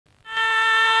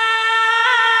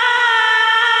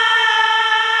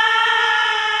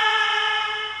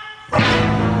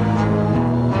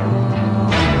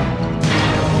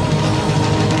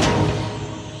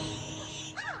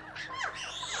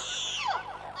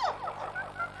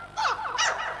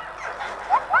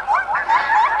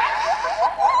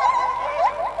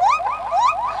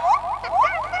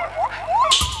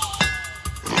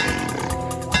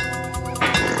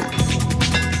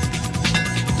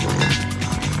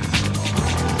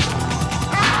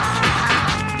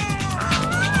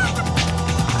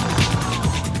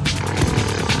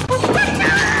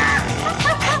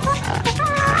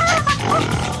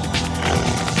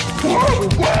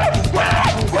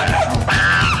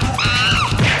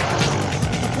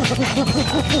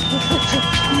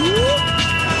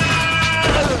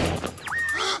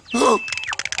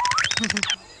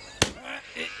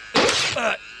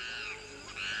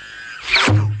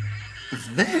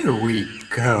There we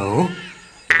go.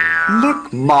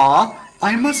 Look, Ma,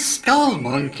 I'm a skull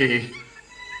monkey.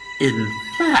 In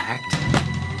fact,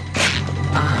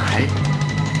 I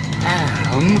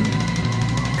am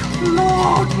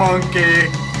SkullMonkey,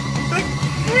 the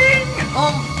king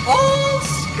of all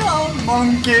skull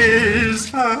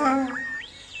monkeys.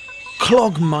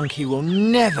 SkullMonkey will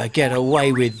never get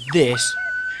away with this.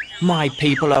 My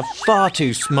people are far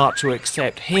too smart to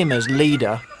accept him as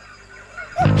leader.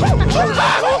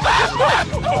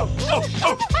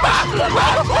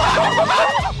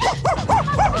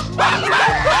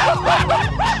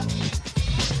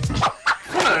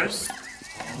 First,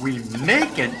 we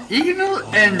make an evil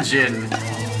engine.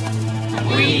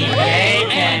 We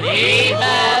make an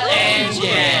evil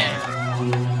engine.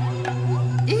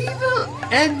 Evil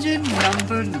engine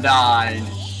number 9.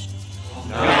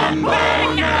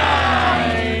 Number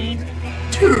 9.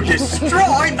 To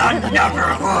destroy the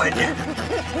neighborhood.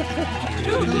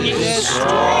 To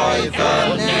destroy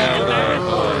the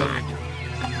neighborhood.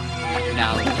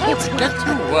 Now let's get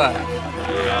to work.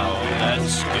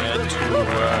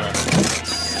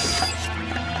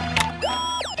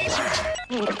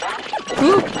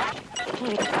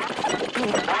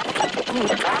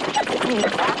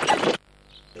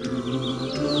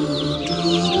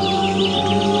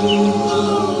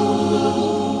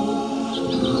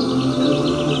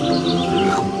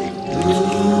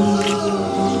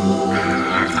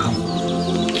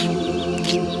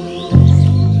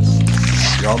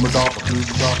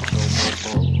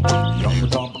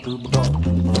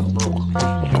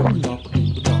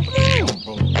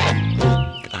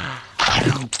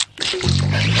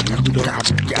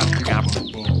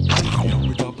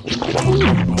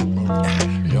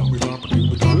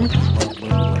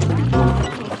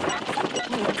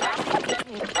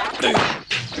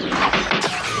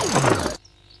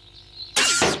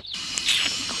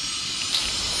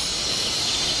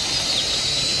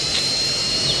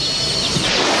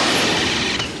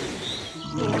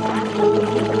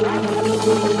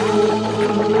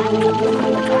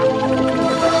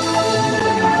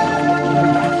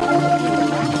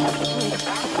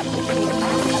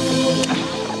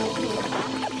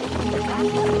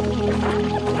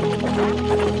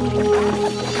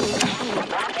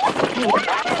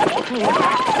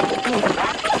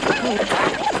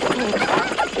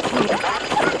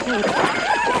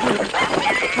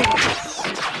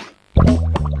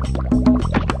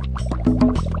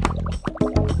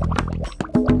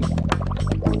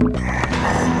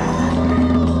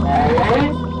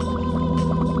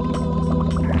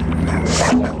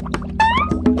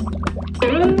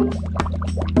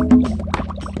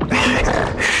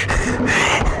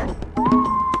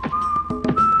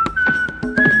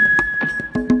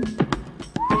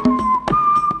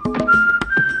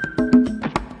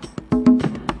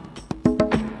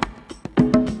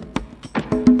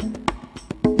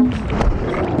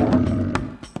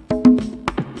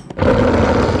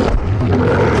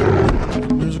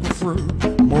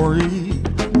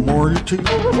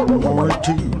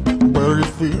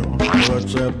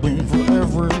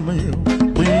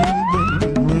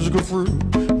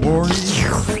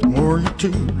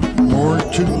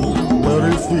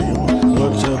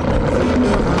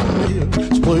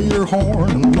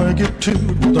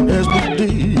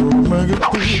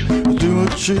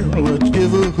 Let's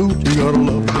give a hoot, you gotta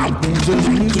love it. Says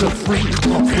music free.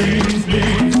 Beans,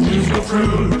 music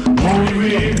fruit. More you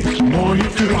eat, more you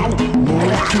do, more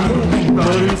you do.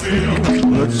 Better you feel.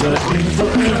 Let's have beans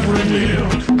for every meal.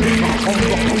 Beans,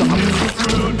 music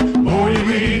fruit. More you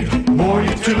eat, more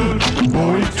you do,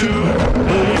 more you do.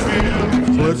 Better you feel.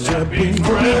 Let's have beans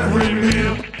for every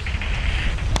meal.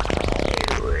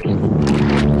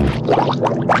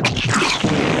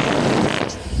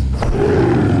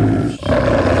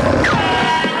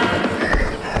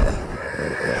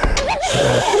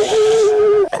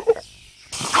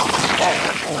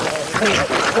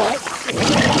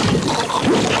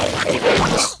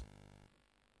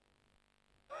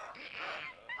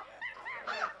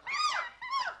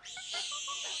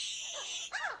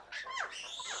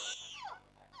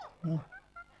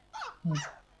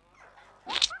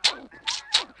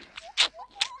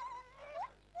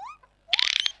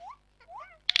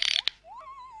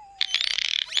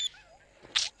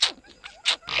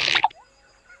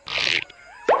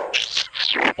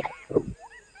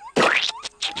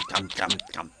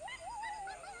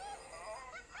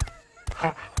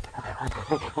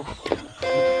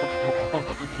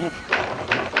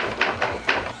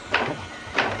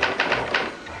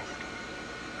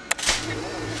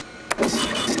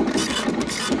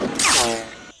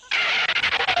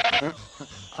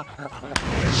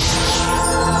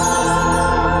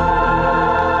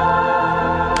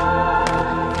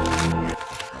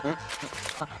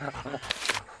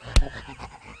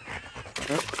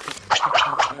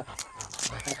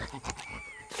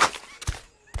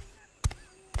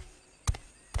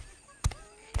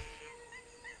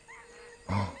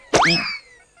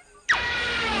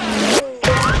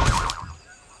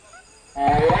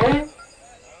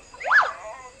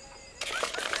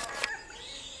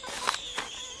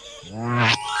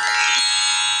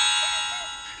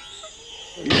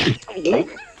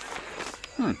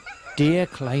 Dear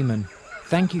Klayman,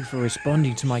 thank you for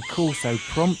responding to my call so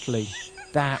promptly.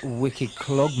 That wicked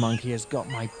clog monkey has got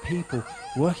my people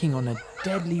working on a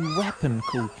deadly weapon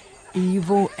called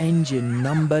Evil Engine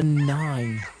Number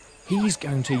 9. He's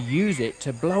going to use it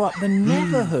to blow up the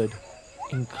Neverhood.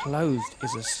 Enclosed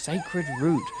is a sacred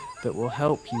root that will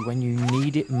help you when you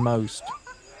need it most.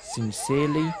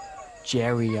 Sincerely,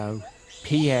 Jerry-O.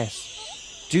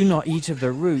 P.S. Do not eat of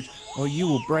the root or you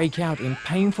will break out in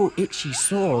painful itchy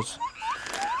sores.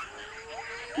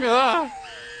 Ah.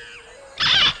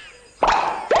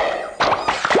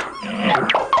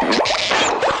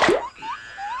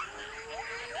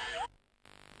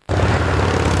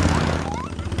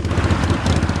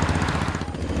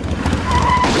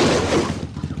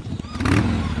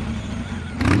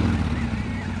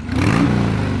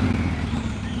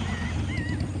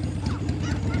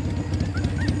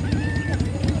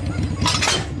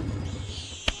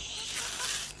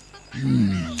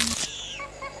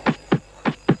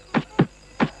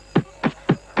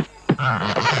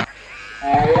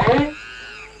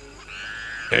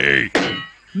 Hey!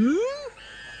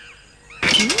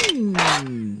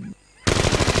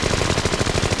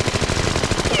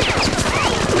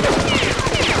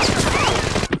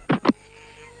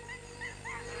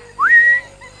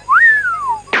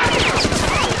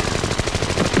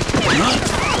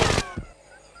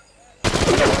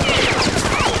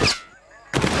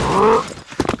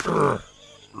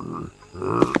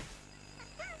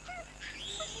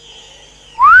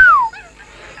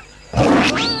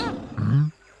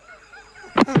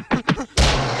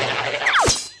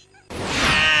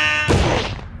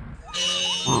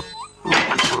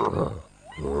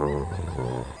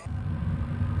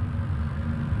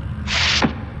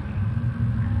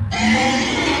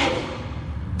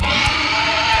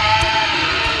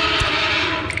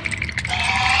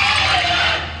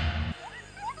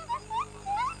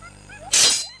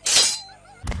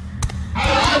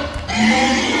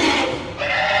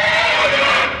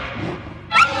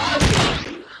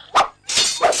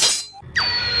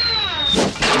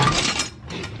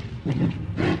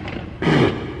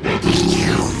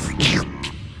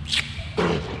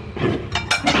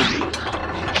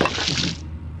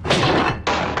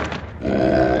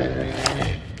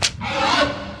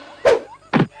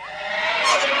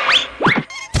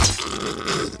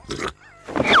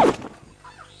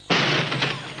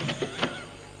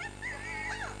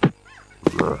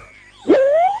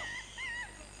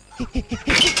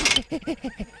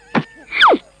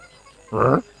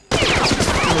 Huh?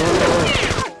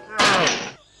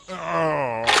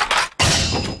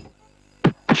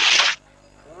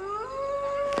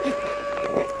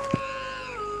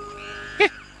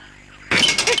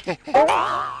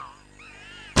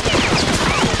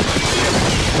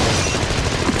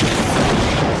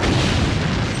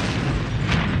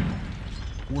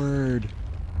 Word.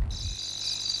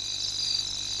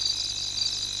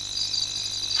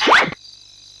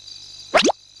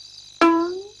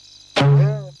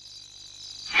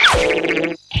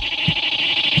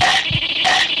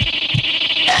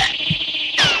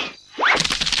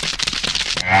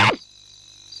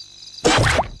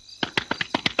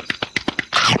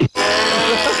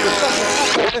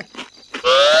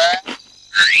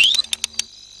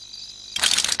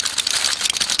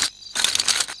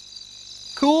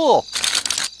 Cool.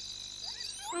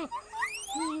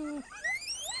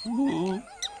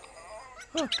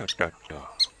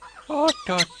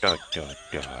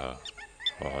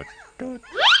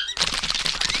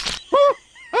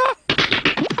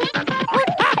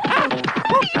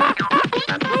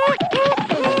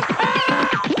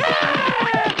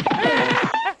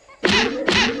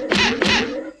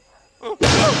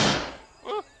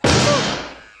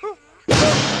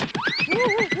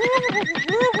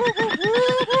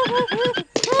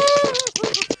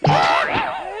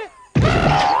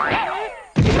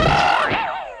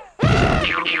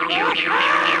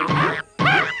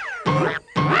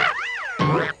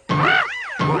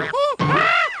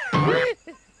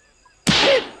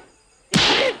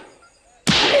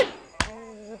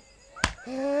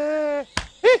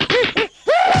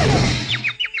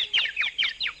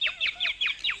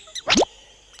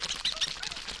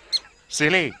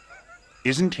 Silly,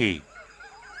 isn't he?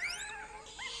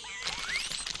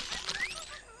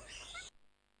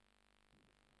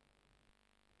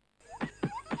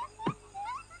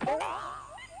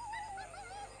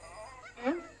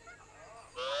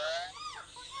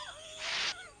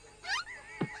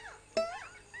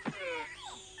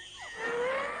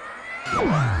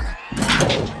 Woo!